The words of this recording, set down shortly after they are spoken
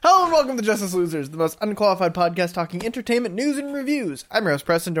Welcome to Justice Losers, the most unqualified podcast talking entertainment, news, and reviews. I'm your host,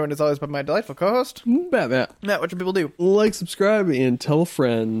 Preston, joined as always by my delightful co-host, Matt. Matt, what should people do? Like, subscribe, and tell a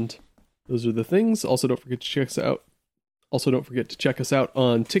friend. Those are the things. Also, don't forget to check us out.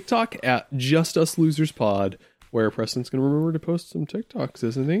 On TikTok at Just Us Losers Pod, where Preston's going to remember to post some TikToks,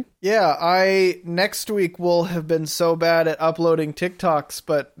 isn't he? Yeah, next week will have been so bad at uploading TikToks,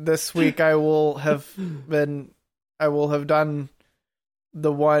 but this week I will have done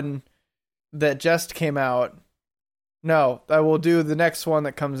the one that just came out. No, I will do the next one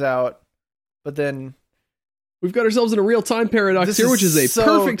that comes out, but then we've got ourselves in a real-time paradox here, which is a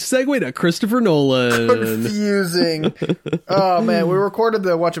perfect segue to Christopher Nolan. Confusing. Oh, man, we recorded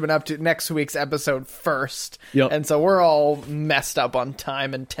the What You've Been Up To next week's episode first, and so we're all messed up on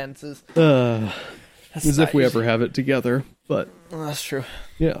time and tenses. As if we ever have it together, but... Well, that's true.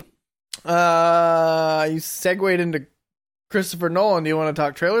 Yeah. You segued into Christopher Nolan. Do you want to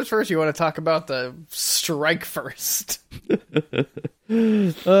talk trailers first? Or you want to talk about the strike first?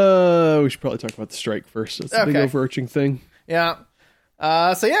 We should probably talk about the strike first. That's the big overarching thing. Yeah.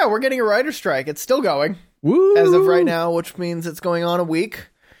 We're getting a writer's strike. It's still going. Woo! As of right now, which means it's going on a week.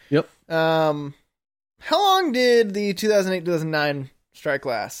 Yep. How long did the 2008-2009 strike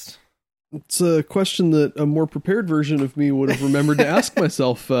last? It's a question that a more prepared version of me would have remembered to ask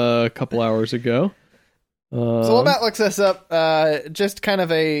myself a couple hours ago. So while Matt looks this up, just kind of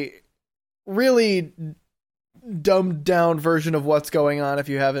a really dumbed down version of what's going on if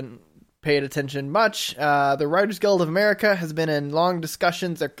you haven't paid attention much. The Writers Guild of America has been in long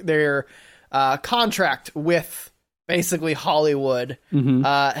discussions. Their contract with basically Hollywood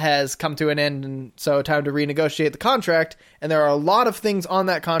has come to an end, and so time to renegotiate the contract. And there are a lot of things on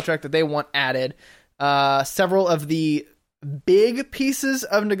that contract that they want added. Several of the big pieces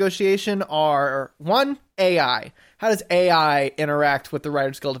of negotiation are, one, AI. How does AI interact with the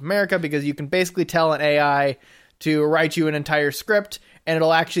Writers Guild of America? Because you can basically tell an AI to write you an entire script, and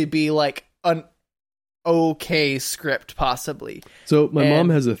it'll actually be like an okay script, possibly. So my mom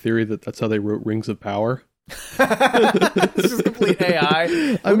has a theory that that's how they wrote Rings of Power. It's just complete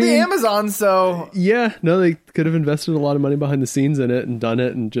AI. I mean, Amazon, so... Yeah, no, they could have invested a lot of money behind the scenes in it and done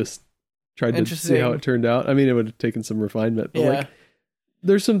it and just tried to see how it turned out. I mean, it would have taken some refinement, but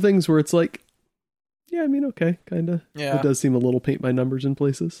there's some things where it's like, yeah, I mean, okay, kind of. Yeah. It does seem a little paint by numbers in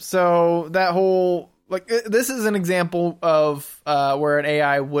places. So that whole, this is an example of where an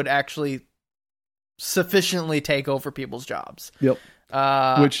AI would actually sufficiently take over people's jobs. Yep.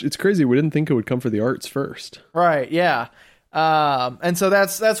 Which, it's crazy. We didn't think it would come for the arts first. Right, yeah. And so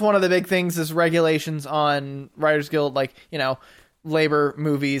that's one of the big things is regulations on Writers Guild, labor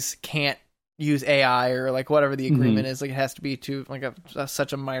movies can't use AI or whatever the agreement is. It has to be to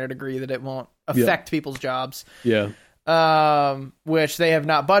such a minor degree that it won't affect people's jobs. Yeah. Which they have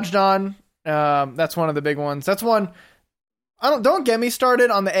not budged on. That's one of the big ones. That's one. Don't get me started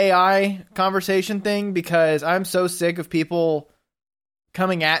on the AI conversation thing, because I'm so sick of people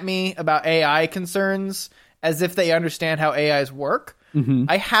coming at me about AI concerns as if they understand how AIs work.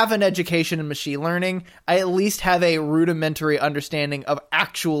 I have an education in machine learning. I at least have a rudimentary understanding of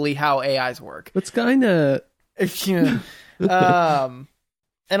actually how AIs work. That's kind of... and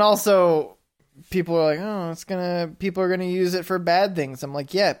also, people are like, people are going to use it for bad things. I'm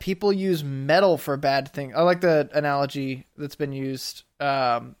like, yeah, people use metal for bad things. I like the analogy that's been used.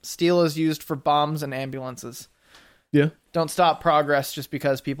 Steel is used for bombs and ambulances. Yeah. Don't stop progress just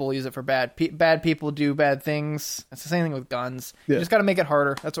because people use it for bad. Bad people do bad things. It's the same thing with guns. Yeah. You just got to make it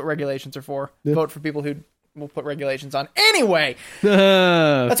harder. That's what regulations are for. Yeah. Vote for people who will put regulations on. Anyway,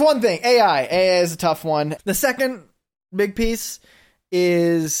 that's one thing. AI is a tough one. The second big piece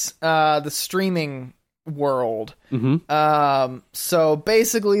is the streaming world. So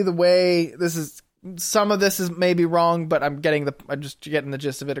basically the way some of this is maybe wrong, but I'm just getting the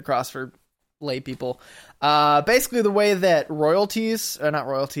gist of it across for lay people. Basically the way that residuals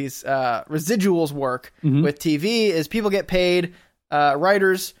work with TV is people get paid,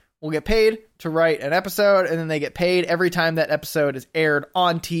 writers will get paid to write an episode, and then they get paid every time that episode is aired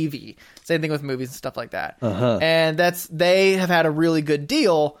on TV. Same thing with movies and stuff like that. And they have had a really good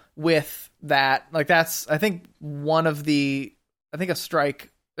deal with that. That's, I think, a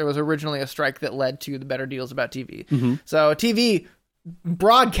strike. There was originally a strike that led to the better deals about TV. So TV,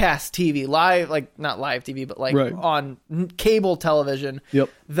 broadcast TV, not live TV, but on cable television,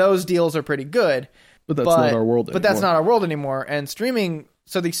 those deals are pretty good. But that's not our world anymore. But that's not our world anymore. And streaming,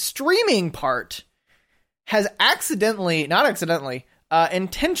 so the streaming part has intentionally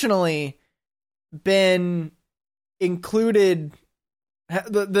been included.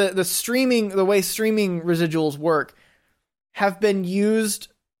 The streaming, the way streaming residuals work have been used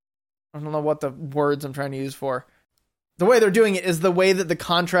I don't know what the words I'm trying to use for. The way they're doing it is the way that the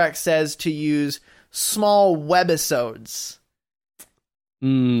contract says to use small webisodes.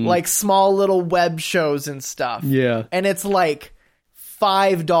 Like small little web shows and stuff. Yeah. And it's like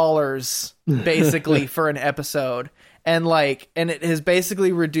 $5 basically for an episode. And it has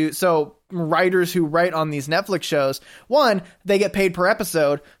basically reduced. So writers who write on these Netflix shows, one, they get paid per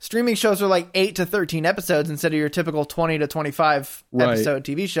episode. Streaming shows are like 8 to 13 episodes instead of your typical 20 to 25 episode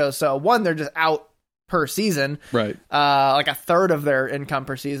TV shows. So one, they're just out per season, right? Like a third of their income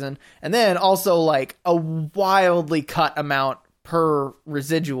per season. And then also like a wildly cut amount per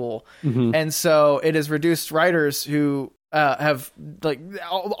residual. And so it has reduced writers who have like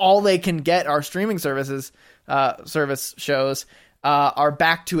all they can get are streaming service shows are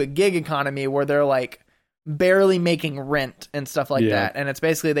back to a gig economy where they're like barely making rent and stuff like that. And it's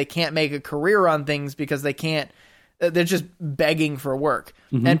basically they can't make a career on things because they're just begging for work.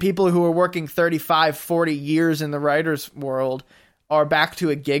 And people who are working 35, 40 years in the writer's world are back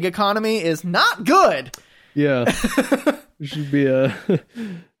to a gig economy is not good. Yeah. It should be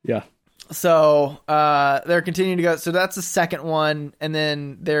yeah. So they're continuing to go. So that's the second one. And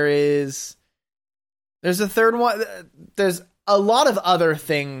then there's a third one. There's a lot of other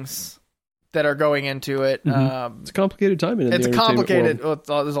things that are going into it. It's a complicated time in it's the complicated.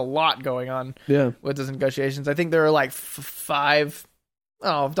 There's a lot going on with those negotiations. I think there are like 5.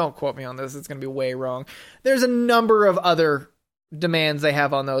 Oh, don't quote me on this. It's going to be way wrong. There's a number of other demands they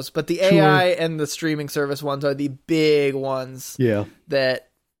have on those, but the AI and the streaming service ones are the big ones. Yeah. That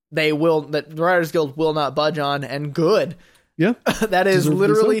the Writers Guild will not budge on, and good. Yeah. That is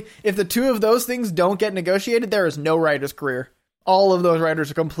literally, if the two of those things don't get negotiated, there is no writer's career. All of those writers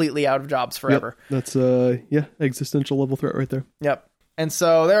are completely out of jobs forever. Yep. That's existential level threat right there. Yep. And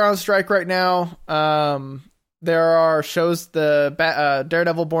so they're on strike right now. There are shows, the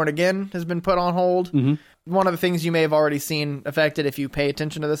Daredevil Born Again has been put on hold. One of the things you may have already seen affected if you pay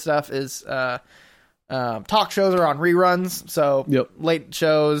attention to this stuff is talk shows are on reruns. So late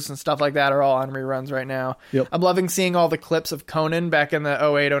shows and stuff like that are all on reruns right now. I'm loving seeing all the clips of Conan back in the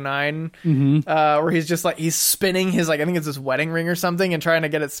 08-09 where he's just like, he's spinning his, like, I think it's his wedding ring or something and trying to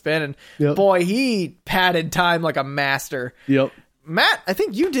get it spin. And boy, he padded time like a master. Matt, I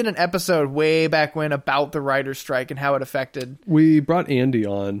think you did an episode way back when about the writer's strike and how it affected. We brought Andy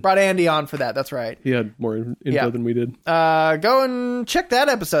on. For that. That's right. He had more info than we did. Go and check that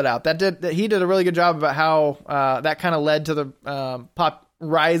episode out. He did a really good job about how that kind of led to the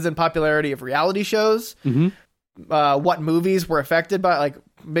rise in popularity of reality shows. What movies were affected by, like,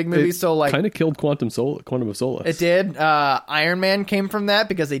 big movies. So like kind of killed Quantum of Solace. It did. Iron Man came from that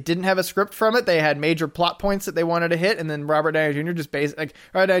because they didn't have a script from it. They had major plot points that they wanted to hit, and then Robert Downey Jr.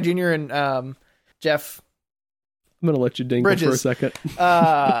 Robert Downey Jr. and Jeff. I'm gonna let you dingle Bridges. for a second.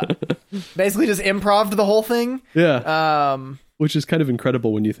 Basically just improv'd the whole thing. Yeah. Which is kind of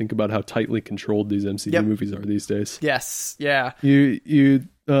incredible when you think about how tightly controlled these MCU movies are these days. Yes. Yeah. You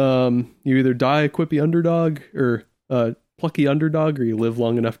either die a quippy underdog or plucky underdog, or you live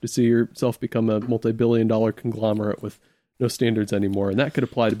long enough to see yourself become a multi-billion-dollar conglomerate with no standards anymore. And that could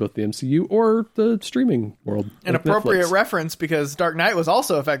apply to both the MCU or the streaming world. An like appropriate Netflix. Reference, because Dark Knight was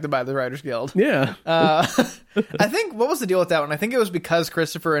also affected by the Writers Guild. Yeah. I think, what was the deal with that one? I think it was because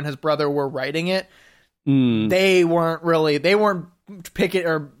Christopher and his brother were writing it. They weren't picking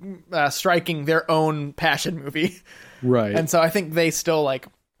or striking their own passion movie. Right. And so I think they still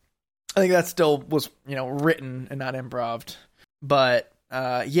I think that still was, written and not improv'd. But,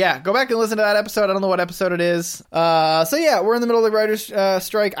 go back and listen to that episode. I don't know what episode it is. We're in the middle of the writer's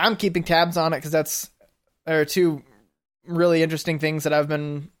strike. I'm keeping tabs on it because there are two really interesting things that I've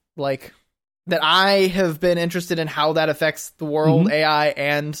been, that I have been interested in how that affects the world, AI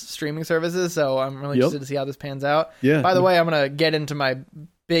and streaming services. So I'm really interested to see how this pans out. Yeah. By the way, I'm going to get into my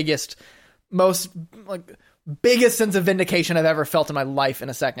biggest sense of vindication I've ever felt in my life in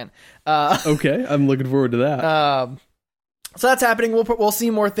a second. Okay, I'm looking forward to that. So that's happening. We'll see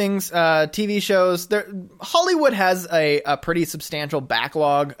more things. TV shows. Hollywood has a pretty substantial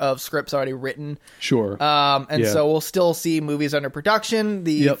backlog of scripts already written. Sure. So we'll still see movies under production.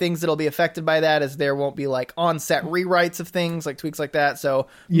 The things that'll be affected by that is there won't be on-set rewrites of things, like tweaks like that. So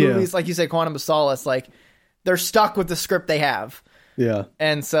movies, like you say, Quantum of Solace, they're stuck with the script they have. Yeah.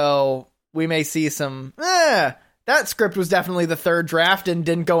 And so we may see some, that script was definitely the third draft and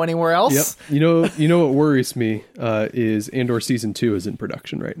didn't go anywhere else. Yep. You know what worries me is Andor Season 2 is in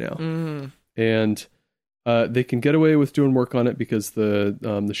production right now. And they can get away with doing work on it because the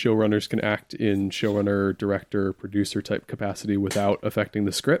showrunners can act in showrunner, director, producer type capacity without affecting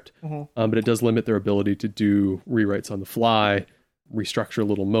the script. But it does limit their ability to do rewrites on the fly restructure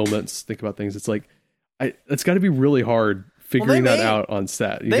little moments, think about things. It's like, it's got to be really hard figuring that out on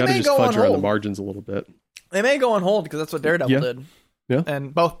set. You got to just fudge around the margins a little bit. They may go on hold because that's what Daredevil did. Yeah.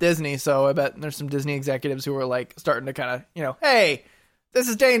 And both Disney, so I bet there's some Disney executives who are like starting to kind of, hey, this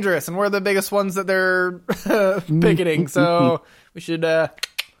is dangerous, and we're the biggest ones that they're picketing, so we should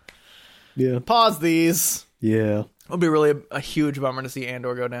pause these. Yeah. It'll be really a huge bummer to see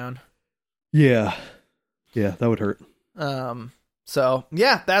Andor go down. Yeah. Yeah, that would hurt. So,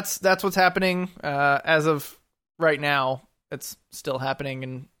 yeah, that's what's happening. As of right now, it's still happening,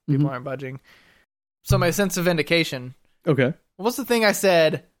 and people aren't budging. So my sense of vindication. Okay. What's the thing I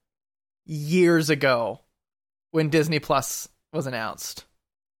said years ago when Disney Plus was announced?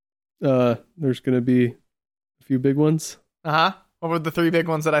 There's going to be a few big ones. Uh-huh. What were the 3 big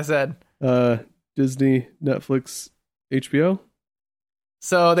ones that I said? Disney, Netflix, HBO.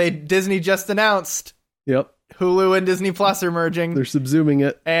 So Disney just announced. Yep. Hulu and Disney Plus are merging. They're subsuming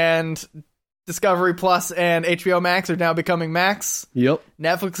it. And Discovery Plus and HBO Max are now becoming Max. Yep.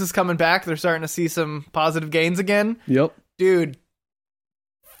 Netflix is coming back. They're starting to see some positive gains again. Yep. Dude,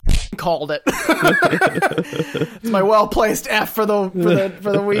 called it. It's my well-placed F for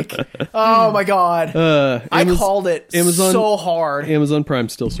the week. Oh my god. I called it so hard. Amazon Prime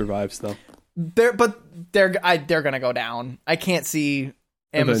still survives though. They're gonna go down. I can't see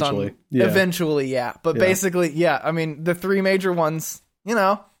Amazon eventually, yeah. But basically, yeah. I mean, the 3 major ones,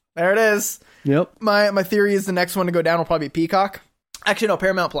 there it is. Yep. My theory is the next one to go down will probably be Peacock. Actually, no,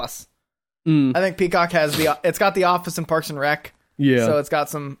 Paramount Plus. I think Peacock has it's got The Office and Parks and Rec. Yeah. So it's got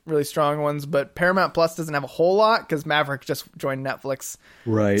some really strong ones, but Paramount Plus doesn't have a whole lot because Maverick just joined Netflix.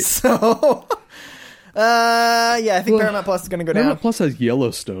 Right. So, I think Paramount Plus is going to go down. Paramount Plus has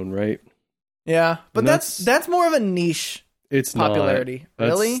Yellowstone, right? Yeah, but that's more of a niche. It's popularity.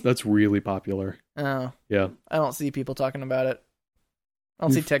 Really? That's really popular. Oh. Yeah. I don't see people talking about it. I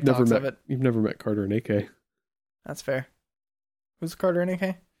don't see TikToks of it. You've never met Carter and AK. That's fair. Who's Carter and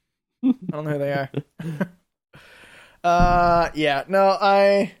AK? I don't know who they are. I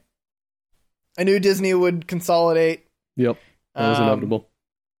knew Disney would consolidate. Yep. That was inevitable.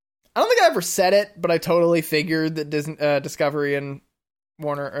 I don't think I ever said it, but I totally figured that Discovery and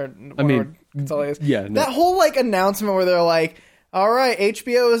Warner would consolidate. Yeah. No. That whole announcement where they're like, all right,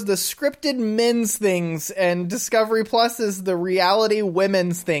 HBO is the scripted men's things and Discovery Plus is the reality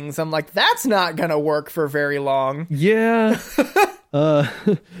women's things. I'm like, that's not going to work for very long. Yeah.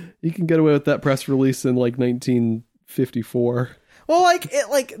 You can get away with that press release in 1954. Well,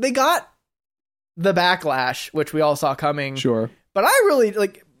 they got the backlash, which we all saw coming. Sure. But I really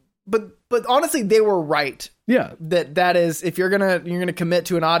but honestly, they were right. Yeah. That is, if you're gonna commit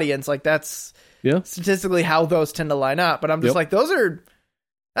to an audience, that's statistically how those tend to line up. But I'm just that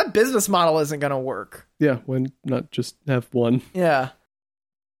business model isn't gonna work. Yeah. When not just have one. Yeah.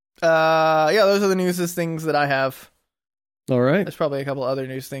 Those are the news things that I have. All right. There's probably a couple other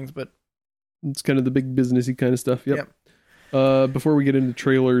news things, but it's kind of the big businessy kind of stuff. Yep. Before we get into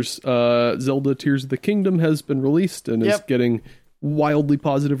trailers, Zelda Tears of the Kingdom has been released and is getting wildly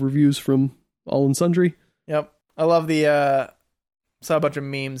positive reviews from all and sundry. Yep. I love saw a bunch of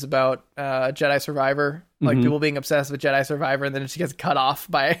memes about Jedi Survivor, people being obsessed with Jedi Survivor, and then she gets cut off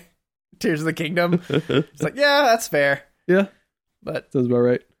by Tears of the Kingdom. It's that's fair. Yeah. But sounds about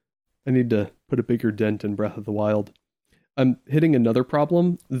right. I need to put a bigger dent in Breath of the Wild. I'm hitting another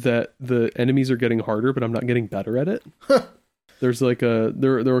problem that the enemies are getting harder, but I'm not getting better at it. There's there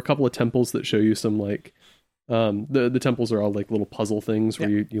are a couple of temples that show you some the temples are all little puzzle things where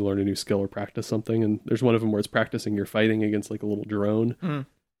you learn a new skill or practice something. And there's one of them where it's practicing your fighting against a little drone.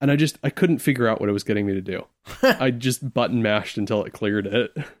 And I couldn't figure out what it was getting me to do. I just button mashed until it cleared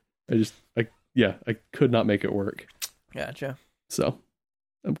it. I could not make it work. Gotcha. So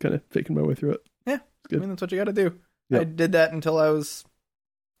I'm kind of faking my way through it. Yeah. It's good. I mean, that's what you got to do. Yep. I did that until I was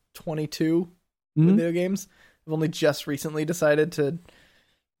 22 with video games. I've only just recently decided to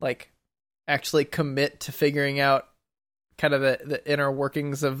actually commit to figuring out kind of the inner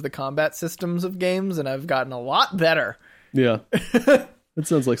workings of the combat systems of games, and I've gotten a lot better. Yeah. It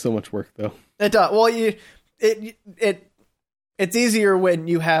sounds like so much work though. It does. Well, it's easier when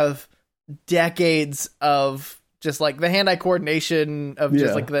you have decades of just the hand-eye coordination of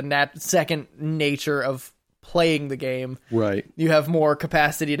just the second nature of playing the game. Right. You have more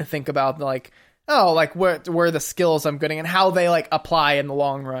capacity to think about where the skills I'm getting and how they apply in the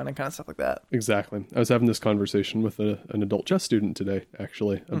long run and kind of stuff like that. Exactly. I was having this conversation with an adult chess student today,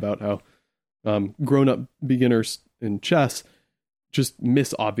 actually, about how grown-up beginners in chess just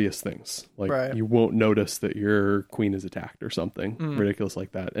miss obvious things. You won't notice that your queen is attacked or something ridiculous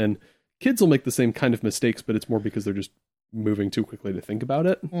like that. And kids will make the same kind of mistakes, but it's more because they're just moving too quickly to think about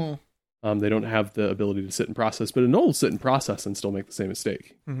it. They don't have the ability to sit and process, but an old sit and process and still make the same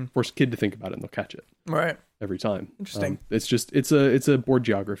mistake. Force a kid to think about it and they'll catch it. Right. Every time. Interesting. It's a board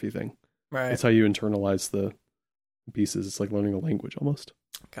geography thing. Right. It's how you internalize the pieces. It's like learning a language almost.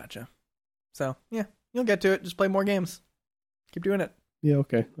 Gotcha. So, yeah, you'll get to it. Just play more games. Keep doing it. Yeah,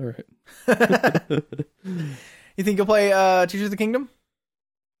 okay. All right. You think you'll play Tears of the Kingdom?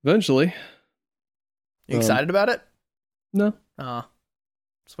 Eventually. You excited about it? No.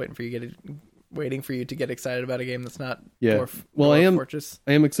 Just waiting for you to get excited about a game that's not I am Fortress.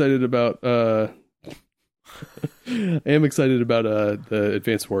 I am excited about the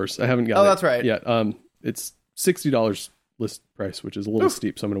Advance Wars. I haven't got it. That's right. yet. It's $60 list price, which is a little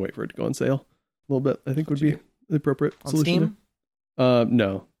steep, so I'm going to wait for it to go on sale a little bit. I think would be the appropriate solution. On Steam?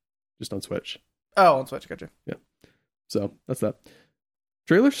 No. Just on Switch. Oh, on Switch, gotcha. Yeah. So, that's that.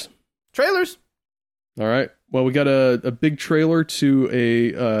 Trailers? All right. Well, we got a big trailer to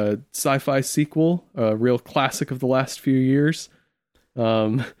a sci-fi sequel, a real classic of the last few years.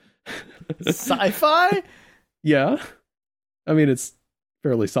 Sci-fi? Yeah. I mean, it's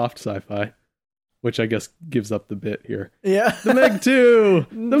fairly soft sci-fi, which I guess gives up the bit here. Yeah. The Meg 2!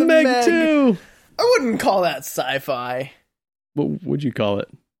 The Meg 2! I wouldn't call that sci-fi. What would you call it?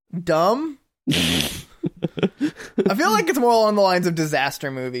 Dumb? I feel like it's more along the lines of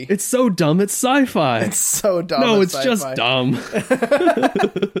disaster movie. It's so dumb, it's sci-fi. It's so dumb. No, it's just dumb.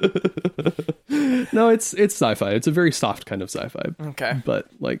 No, it's sci-fi. It's a very soft kind of sci-fi. Okay. But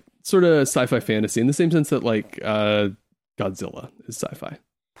like sort of sci-fi fantasy in the same sense that like Godzilla is sci-fi.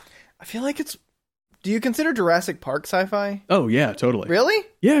 I feel like it's... Do you consider Jurassic Park sci-fi? Oh yeah, totally. Really?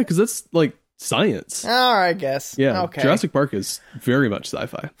 Yeah, because that's like science. All right, I guess. Yeah, okay. Jurassic Park is very much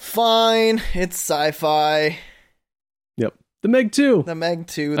sci-fi. Fine, it's sci-fi. Yep. The Meg 2. The Meg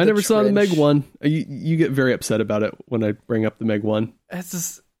 2. I never saw the Meg 1. You get very upset about it when I bring up the Meg 1. It's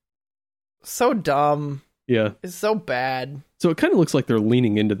just so dumb. Yeah. It's so bad. So it kind of looks like they're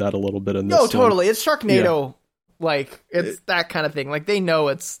leaning into that a little bit in this. No, totally. It's Sharknado. Yeah. Like, it's that kind of thing. Like, they know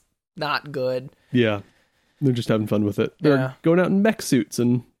it's not good. Yeah. They're just having fun with it. They're going out in mech suits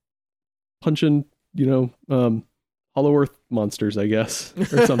and punching, Hollow Earth monsters, I guess,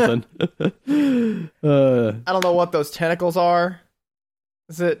 or something. I don't know what those tentacles are.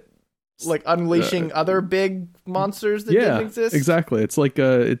 Is it like unleashing other big monsters that didn't exist? Exactly. It's like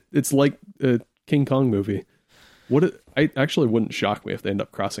a King Kong movie. I actually wouldn't shock me if they end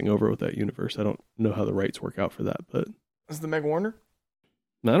up crossing over with that universe. I don't know how the rights work out for that, but is the Meg Warner?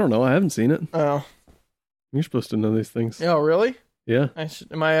 I don't know. I haven't seen it. Oh, you're supposed to know these things. Oh, really? Yeah.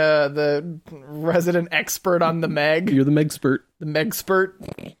 Am I the resident expert on the Meg? You're the Megspert. The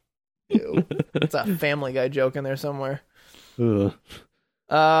Megspert. Ew. It's a Family Guy joke in there somewhere. Ugh.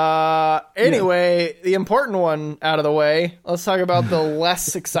 Anyway, the important one out of the way. Let's talk about the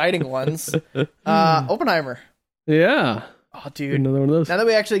less exciting ones. Oppenheimer. Yeah. Oh, dude. Another one of those. Now that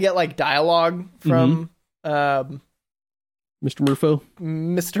we actually get like dialogue from Mr. Murpho.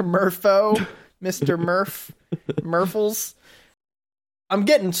 Mr. Murpho. Mr. Murph. Murphles. I'm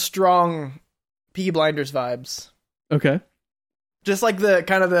getting strong Peaky Blinders vibes. Okay. Just like the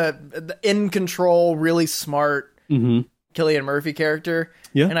kind of the in control, really smart Cillian Murphy character.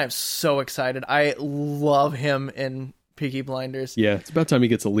 Yeah. And I'm so excited. I love him in Peaky Blinders. Yeah, it's about time he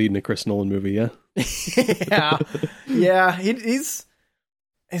gets a lead in a Chris Nolan movie, yeah? Yeah. Yeah. He's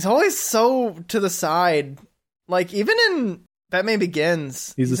always so to the side. Like, even in Batman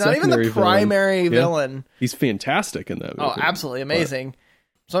Begins, he's not even the primary villain. Yeah. He's fantastic in that movie. Oh, absolutely amazing.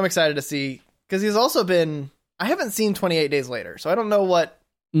 So I'm excited to see, because he's also been... I haven't seen 28 Days Later, so I don't know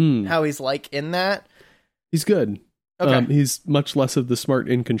how he's like in that. He's good. Okay. He's much less of the smart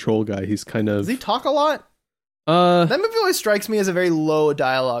in control guy. He's kind of... Does he talk a lot? That movie always strikes me as a very low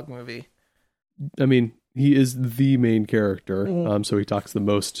dialogue movie. I mean, he is the main character, so he talks the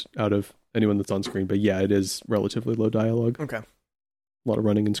most out of anyone that's on screen. But yeah, it is relatively low dialogue. Okay. A lot of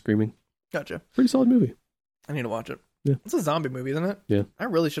running and screaming. Gotcha. Pretty solid movie. I need to watch it. Yeah. It's a zombie movie, isn't it? Yeah. I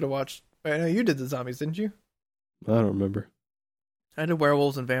really should have watched... Wait, no, you did the zombies, didn't you? I don't remember. I did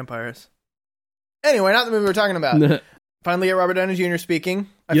werewolves and vampires. Anyway, not the movie we're talking about. Finally get Robert Downey Jr. speaking.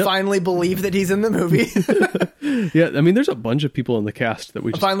 I finally believe that he's in the movie. Yeah, I mean, there's a bunch of people in the cast that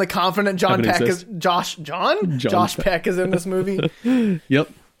we just... I'm finally confident John Peck is... Josh Peck is in this movie. Yep.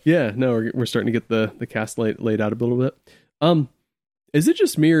 Yeah, no, we're starting to get the cast laid out a little bit. Is it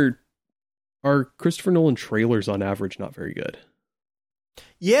just me, or are Christopher Nolan trailers on average not very good?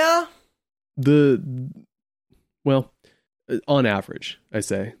 Yeah. Well, on average, I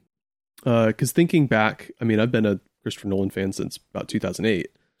say. Because thinking back, I mean, I've been a Christopher Nolan fan since about 2008.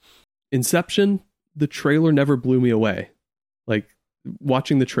 Inception, the trailer never blew me away. Like,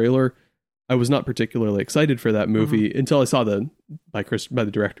 watching the trailer, I was not particularly excited for that movie until I saw by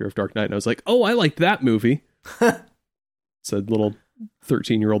the director of Dark Knight, and I was like, oh, I liked that movie. Said little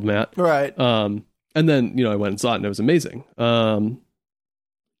 13-year-old Matt. Right. And then, I went and saw it, and it was amazing.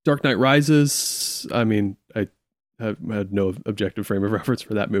 Dark Knight Rises, I mean, I had no objective frame of reference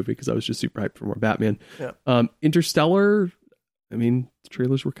for that movie because I was just super hyped for more Batman. Yeah. Interstellar, I mean, the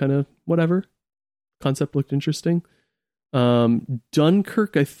trailers were kind of whatever. Concept looked interesting.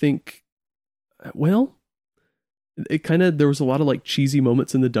 Dunkirk, I think, well, there was a lot of like cheesy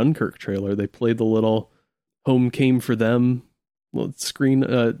moments in the Dunkirk trailer. They played the little "Home Came for Them"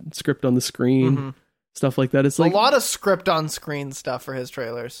 script on the screen, stuff like that. It's like a lot of script on screen stuff for his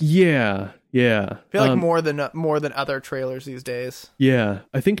trailers. Yeah. I feel like more than other trailers these days. Yeah,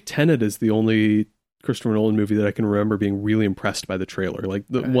 I think Tenet is the only Christopher Nolan movie that I can remember being really impressed by the trailer, like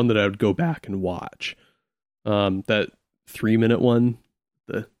the one that I would go back and watch. That 3-minute one,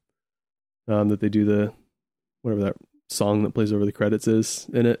 that they do the whatever that song that plays over the credits is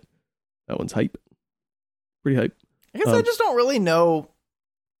in it. That one's hype. Pretty hype. I guess I just don't really know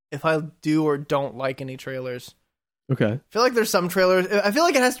if I do or don't like any trailers. Okay. I feel like there's some trailers. I feel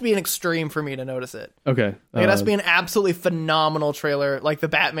like it has to be an extreme for me to notice it. Okay. Like it has to be an absolutely phenomenal trailer, like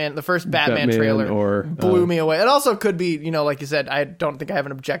the first Batman trailer blew me away. It also could be, like you said, I don't think I have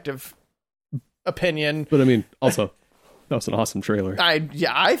an objective opinion. But I mean, also, that was an awesome trailer.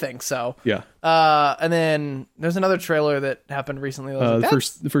 I think so. Yeah. And then there's another trailer that happened recently.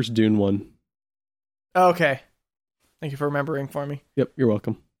 The first Dune one. Okay. Thank you for remembering for me. Yep, you're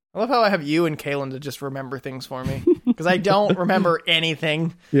welcome. I love how I have you and Kaylin to just remember things for me. Because I don't remember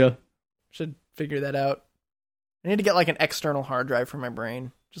anything. Yeah. Should figure that out. I need to get like an external hard drive for my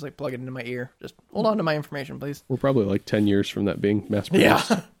brain. Just like plug it into my ear. Just hold on to my information, please. We're probably like 10 years from that being mass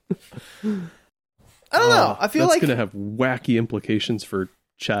produced. Yeah. I don't know. I feel that's like going to have wacky implications for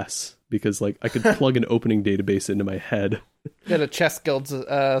chess. Because like I could plug an opening database into my head. Get a chess guilds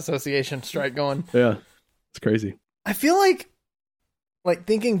association strike going. Yeah. It's crazy. I feel like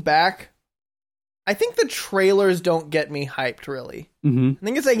thinking back, I think the trailers don't get me hyped, really. Mm-hmm. I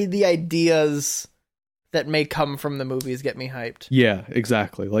think it's like the ideas that may come from the movies get me hyped. Yeah,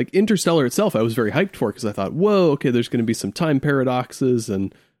 exactly. Like Interstellar itself, I was very hyped for because I thought, whoa, okay, there's going to be some time paradoxes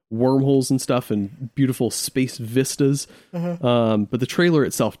and wormholes and stuff and beautiful space vistas. But the trailer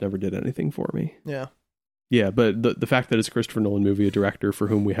itself never did anything for me. Yeah. Yeah, but the fact that it's a Christopher Nolan movie, a director for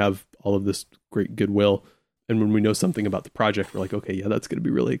whom we have all of this great goodwill, and when we know something about the project, we're like, okay, yeah, that's going to be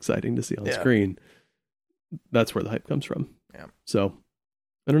really exciting to see on screen. That's where the hype comes from. Yeah. So,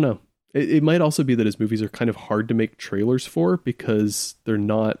 I don't know. It might also be that his movies are kind of hard to make trailers for because they're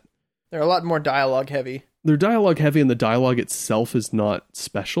a lot more dialogue heavy. They're dialogue heavy, and the dialogue itself is not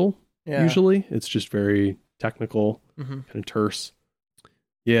special. Yeah. Usually, it's just very technical, kind of terse.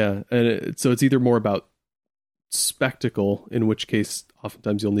 Yeah, and so it's either more about spectacle, in which case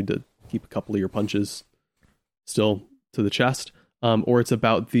oftentimes you'll need to keep a couple of your punches still to the chest, or it's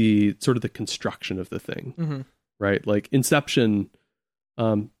about the sort of the construction of the thing, right? Like Inception,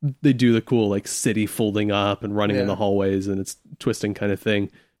 they do the cool like city folding up and running in the hallways and it's twisting kind of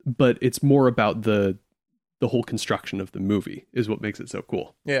thing, but it's more about the whole construction of the movie is what makes it so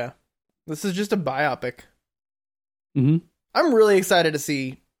cool. Yeah, this is just a biopic. I'm really excited to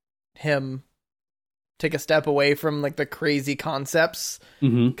see him take a step away from like the crazy concepts,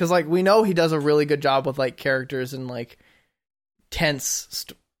 because like we know he does a really good job with like characters and like tense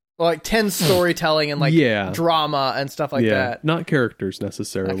storytelling and like drama and stuff like that. Not characters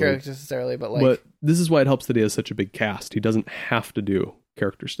necessarily, but this is why it helps that he has such a big cast. He doesn't have to do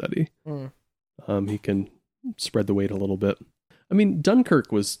character study. He can spread the weight a little bit. I mean,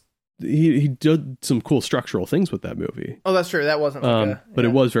 Dunkirk was he did some cool structural things with that movie. Oh, that's true. That wasn't like but it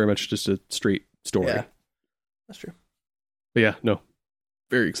was very much just a straight story. Yeah, that's true. But yeah, no,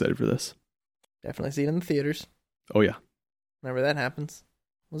 very excited for this. Definitely see it in the theaters. Oh yeah, whenever that happens.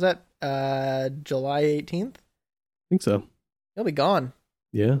 Was that July 18th? I think so. He'll be gone.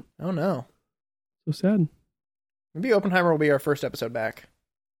 Yeah. Oh no. So sad. Maybe Oppenheimer will be our first episode back.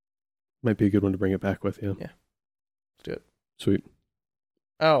 Might be a good one to bring it back with. Yeah. Let's do it. Sweet.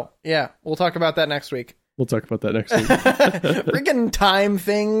 Oh yeah, we'll talk about that next week. Freaking time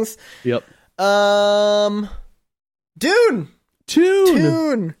things. Yep. Dune.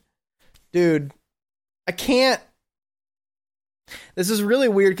 Dude, I can't. This is really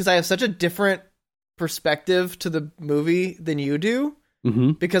weird because I have such a different perspective to the movie than you do,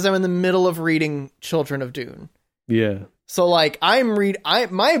 because I'm in the middle of reading Children of Dune. Yeah. So like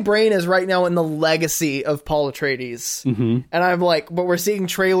my brain is right now in the legacy of Paul Atreides, and I'm like, but we're seeing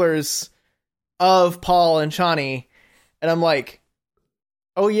trailers of Paul and Chani, And I'm like,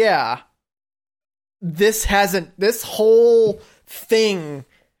 oh yeah, this whole thing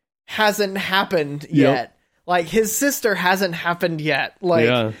hasn't happened yet. Like, his sister hasn't happened yet.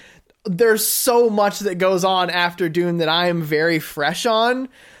 Like, there's so much that goes on after Dune that I am very fresh on,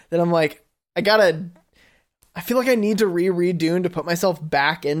 that I'm like, I feel like I need to reread Dune to put myself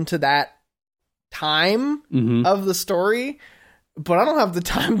back into that time of the story, but I don't have the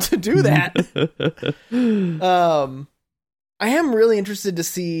time to do that. I am really interested to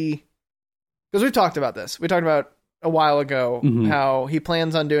see, because we talked about this. We talked about a while ago how he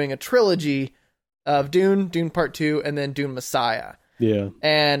plans on doing a trilogy of Dune Part 2, and then Dune Messiah. Yeah.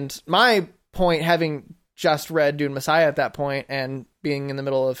 And my point, having just read Dune Messiah at that point and being in the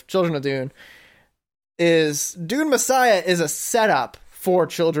middle of Children of Dune, is Dune Messiah is a setup for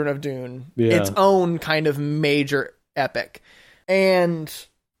Children of Dune. Yeah. Its own kind of major epic. And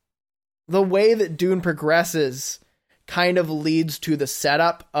the way that Dune progresses kind of leads to the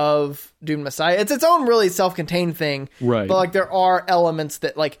setup of Dune Messiah. It's its own really self-contained thing. Right. But like, there are elements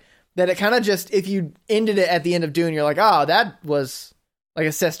that it kind of just, if you ended it at the end of Dune, you're like, oh, that was like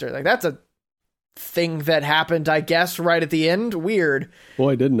a sister. Like, that's a thing that happened, I guess, right at the end. Weird.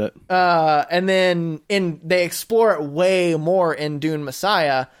 Boy, didn't it? And then they explore it way more in Dune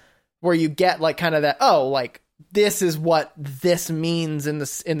Messiah, where you get like kind of that, oh, like, this is what this means in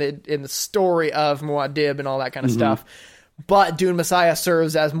the story of Muad'Dib and all that kind of stuff. But Dune Messiah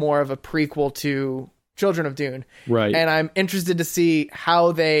serves as more of a prequel to Children of Dune. Right. And I'm interested to see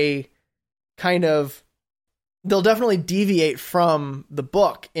how they'll definitely deviate from the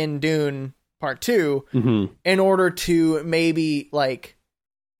book in Dune Part 2 in order to maybe like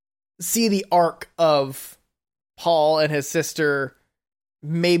see the arc of Paul and his sister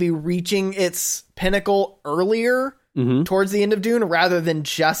maybe reaching its pinnacle earlier towards the end of Dune, rather than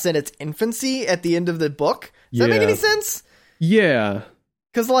just in its infancy at the end of the book. Does that make any sense? Yeah.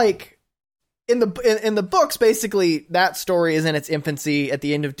 Because like in the books, basically that story is in its infancy at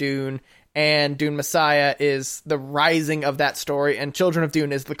the end of Dune, and Dune Messiah is the rising of that story, and Children of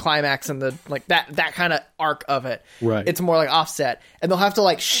Dune is the climax and the like that kind of arc of it. Right. It's more like offset, and they'll have to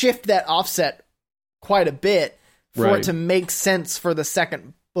like shift that offset quite a bit for it to make sense for the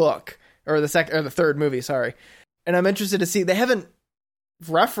second book, or the third movie. Sorry. And I'm interested to see, they haven't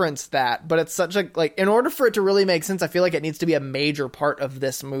referenced that, but it's such a, like, in order for it to really make sense, I feel like it needs to be a major part of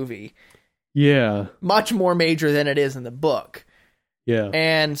this movie. Yeah. Much more major than it is in the book. Yeah.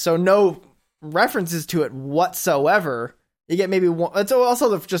 And so no references to it whatsoever. You get maybe one, it's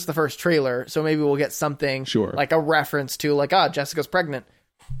also just the first trailer, so maybe we'll get something like a reference to like, Jessica's pregnant.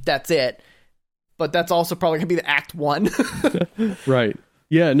 That's it. But that's also probably going to be the Act 1. Right.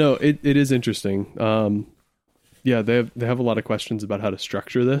 Yeah, no, it is interesting. Yeah, they have a lot of questions about how to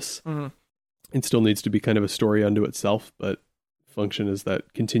structure this. It still needs to be kind of a story unto itself, but function as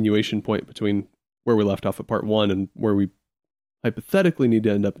that continuation point between where we left off at part 1 and where we hypothetically need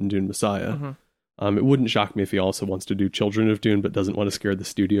to end up in Dune Messiah. It wouldn't shock me if he also wants to do Children of Dune, but doesn't want to scare the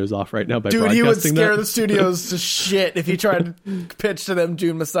studios off right now by broadcasting that. Dude, he would scare the studios to shit if he tried to pitch to them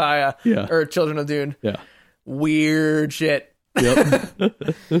Dune Messiah or Children of Dune. Yeah. Weird shit. Yep.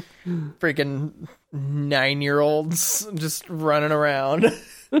 Freaking 9-year-olds just running around.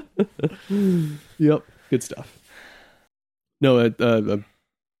 Yep. Good stuff. No, I'm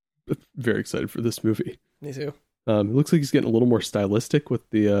very excited for this movie. Me too. It looks like he's getting a little more stylistic with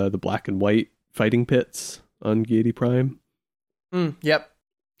the black and white fighting pits on Giedi Prime. Yep.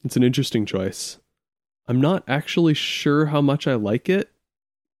 It's an interesting choice. I'm not actually sure how much I like it,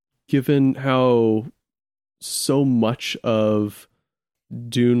 given how so much of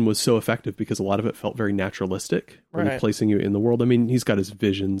Dune was so effective, because a lot of it felt very naturalistic, really placing you in the world. I mean, he's got his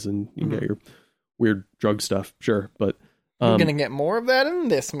visions and you got your weird drug stuff, sure, but we're gonna get more of that in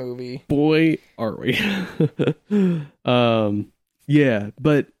this movie. Boy, are we. Yeah,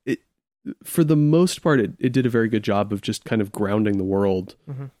 but for the most part, it did a very good job of just kind of grounding the world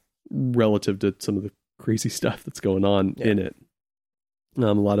relative to some of the crazy stuff that's going on in it.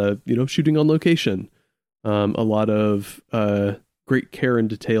 A lot of, shooting on location. A lot of great care and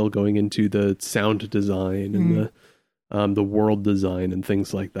detail going into the sound design and the world design and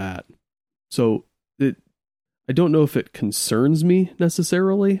things like that. So I don't know if it concerns me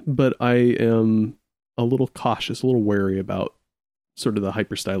necessarily, but I am a little cautious, a little wary about sort of the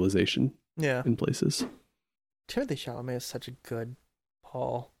hyper stylization in places. Timothée Chalamet is such a good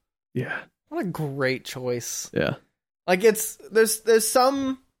Paul. Yeah. What a great choice. Yeah. Like there's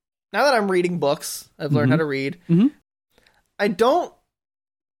some, now that I'm reading books, I've learned how to read. I don't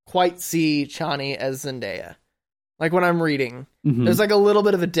quite see Chani as Zendaya. Like when I'm reading, there's like a little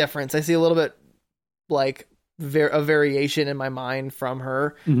bit of a difference. I see a little bit like a variation in my mind from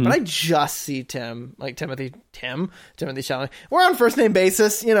her, but I just see Timothy Chalamet. We're on first name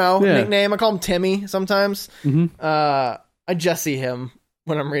basis, nickname. I call him Timmy sometimes. I just see him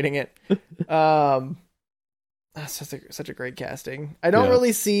when I'm reading it. That's such a great casting. I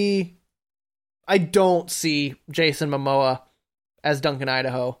don't see Jason Momoa as Duncan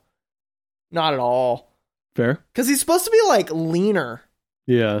Idaho. Not at all. Fair. Because he's supposed to be like leaner.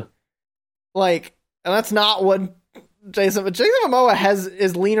 Yeah. Like, and that's not what Jason Momoa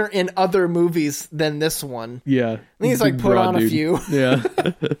is leaner in other movies than this one. Yeah. I think he's like put on a few. Yeah.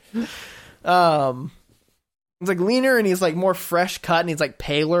 He's like leaner and he's like more fresh cut and he's like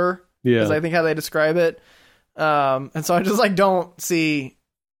paler. Yeah. Is I think how they describe it. And so I just like don't see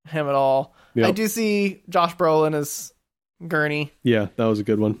him at all. Yep. I do see Josh Brolin as Gurney. Yeah, that was a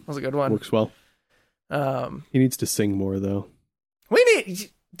good one. Works well. He needs to sing more though.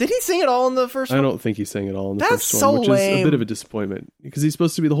 Did he sing it all in the first one? I don't think he sang it all in the That's first one, which lame. is a bit of a disappointment because he's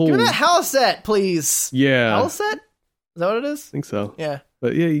supposed to be the whole. Give me that Halisette, please. Yeah, Halisette? Is that what it is? I think so. Yeah,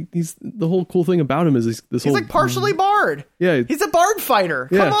 but yeah, he's the whole cool thing about him is he's like partially bard. Yeah, he's a bard fighter.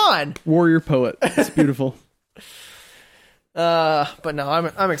 Yeah. Come on, warrior poet. It's beautiful. But no,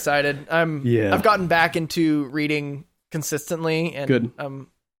 I'm excited. I've gotten back into reading consistently, and good. I'm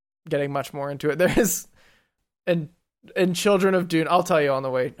getting much more into it. There is, in Children of Dune, I'll tell you on the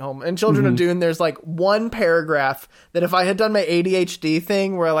way home. In Children of Dune, there's like one paragraph that if I had done my ADHD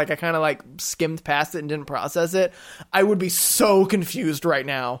thing where like I kind of like skimmed past it and didn't process it, I would be so confused right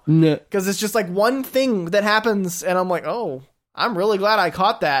now. Because it's just like one thing that happens and I'm like, oh, I'm really glad I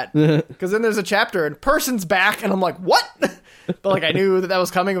caught that. Because then there's a chapter and person's back and I'm like, what? But like I knew that was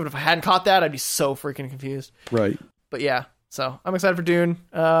coming, but if I hadn't caught that, I'd be so freaking confused. Right. But yeah, so I'm excited for Dune.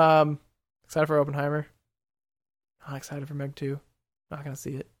 Excited for Oppenheimer. Not excited for Meg 2. Not gonna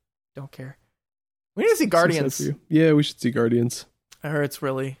see it. Don't care. We need to see Guardians. Yeah, we should see Guardians. I heard it's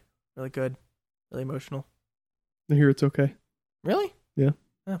really, really good. Really emotional. I hear it's okay. Really? Yeah.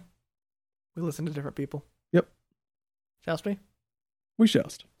 Oh. We listen to different people. Yep. Shall we? We shall.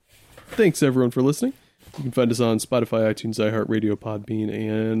 Thanks everyone for listening. You can find us on Spotify, iTunes, iHeartRadio, Podbean,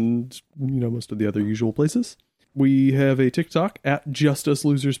 and most of the other usual places. We have a TikTok at Just Us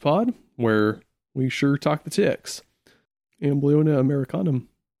Losers Pod, where we sure talk the ticks. Amblyona americanum.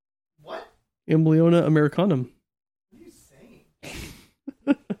 What? Amblyona americanum. What are you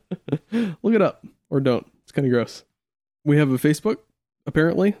saying? Look it up. Or don't. It's kind of gross. We have a Facebook,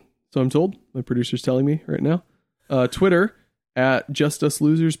 apparently. So I'm told. My producer's telling me right now. Twitter, at Just Us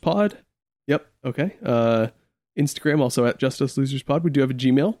Losers Pod. Yep. Okay. Instagram, also at Just Us Losers Pod. We do have a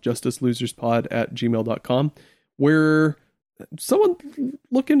Gmail, justuslosers.pod@gmail.com, where someone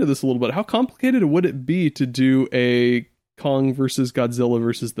look into this a little bit. How complicated would it be to do a Kong versus Godzilla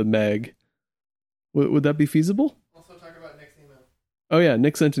versus the Meg? Would that be feasible? Also talk about Nick's email. Oh yeah,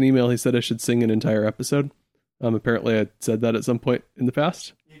 Nick sent an email. He said I should sing an entire episode. Apparently I said that at some point in the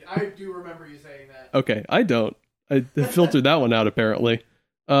past. I do remember you saying that. Okay, I don't. I filtered that one out apparently.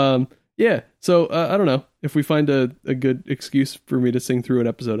 Yeah, so I don't know. If we find a good excuse for me to sing through an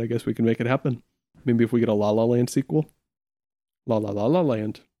episode, I guess we can make it happen. Maybe if we get a La La Land sequel. La La La La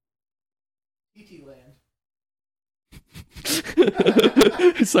Land. E.T. Land.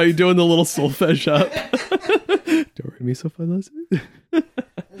 I saw you doing the little solfege up. Do re mi so fa la si.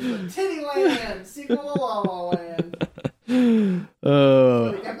 Titty Land, sequel to La La Land.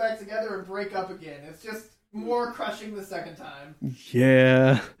 So they get back together and break up again. It's just more crushing the second time.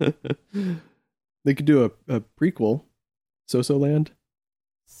 Yeah. They could do a prequel. So Land.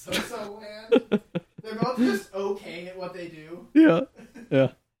 So Land. They're both just okay at what they do. Yeah.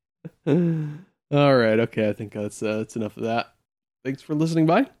 Yeah. All right. Okay. I think that's enough of that. Thanks for listening.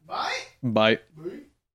 Bye. Bye. Bye. Bye.